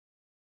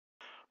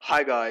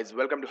Hi guys,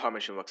 welcome to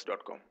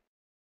howmachineworks.com.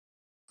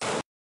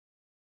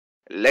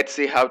 Let's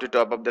see how to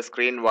top up the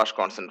screen wash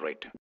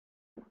concentrate.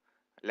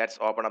 Let's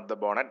open up the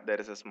bonnet.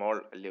 There is a small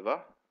lever.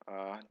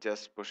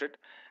 Just push it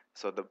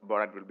so the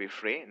bonnet will be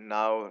free.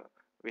 Now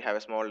we have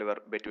a small lever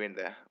between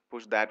there.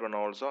 Push that one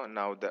also.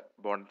 Now the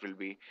bonnet will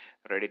be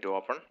ready to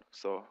open.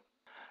 So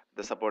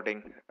the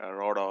supporting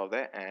rod over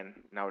there, and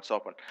now it's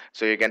open.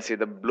 So you can see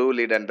the blue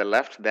lid on the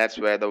left. That's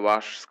where the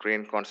wash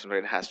screen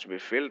concentrate has to be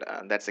filled.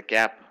 That's a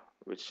cap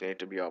which need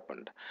to be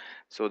opened.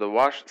 So the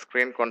wash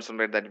screen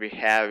concentrate that we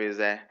have is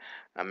a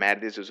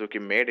Maruti Suzuki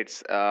made.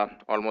 It's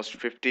almost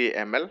 50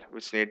 ml,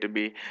 which need to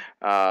be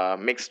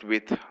mixed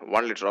with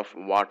 1 liter of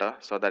water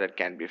so that it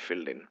can be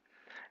filled in.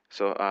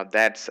 So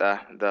that's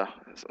the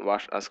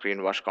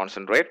screen wash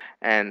concentrate,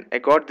 and I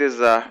got this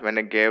when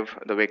I gave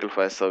the vehicle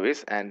for a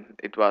service, and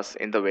it was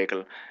in the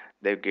vehicle.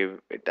 They give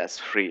it as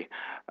free.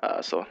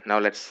 So now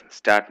let's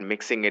start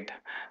mixing it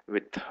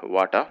with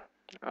water.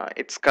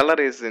 Its color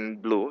is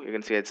in blue. You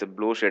can see it's a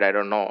blue shade. I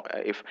don't know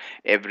if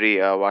every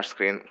wash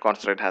screen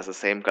concentrate has the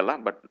same color,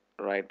 but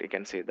right, you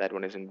can see that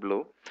one is in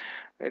blue.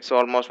 It's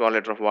almost 1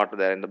 liter of water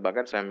there in the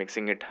bucket, so I'm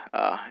mixing it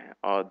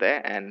out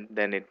there, and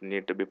then it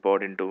need to be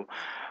poured into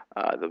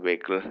the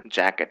vehicle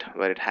jacket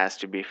where it has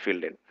to be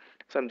filled in.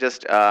 So I'm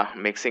just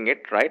mixing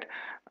it, right?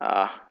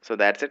 So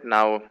that's it.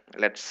 Now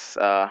let's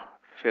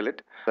fill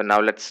it. So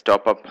now let's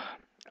top up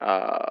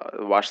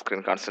wash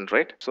screen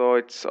concentrate. So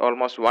it's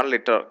almost 1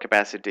 liter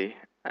capacity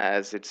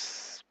as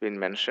it's been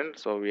mentioned.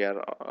 So we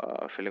are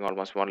filling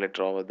almost 1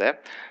 liter over there.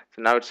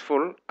 So now it's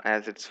full.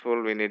 As it's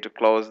full, we need to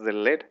close the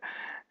lid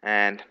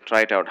and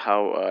try it out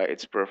how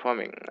it's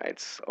performing.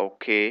 It's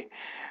okay,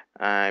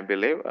 I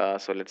believe.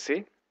 So let's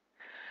see.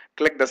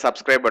 Click the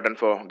subscribe button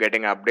for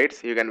getting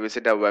updates. You can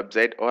visit our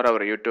website or our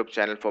YouTube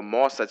channel for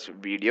more such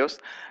videos.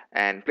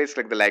 And please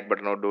click the like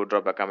button or do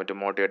drop a comment to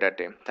motivate our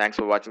team. Thanks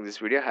for watching this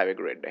video. Have a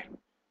great day.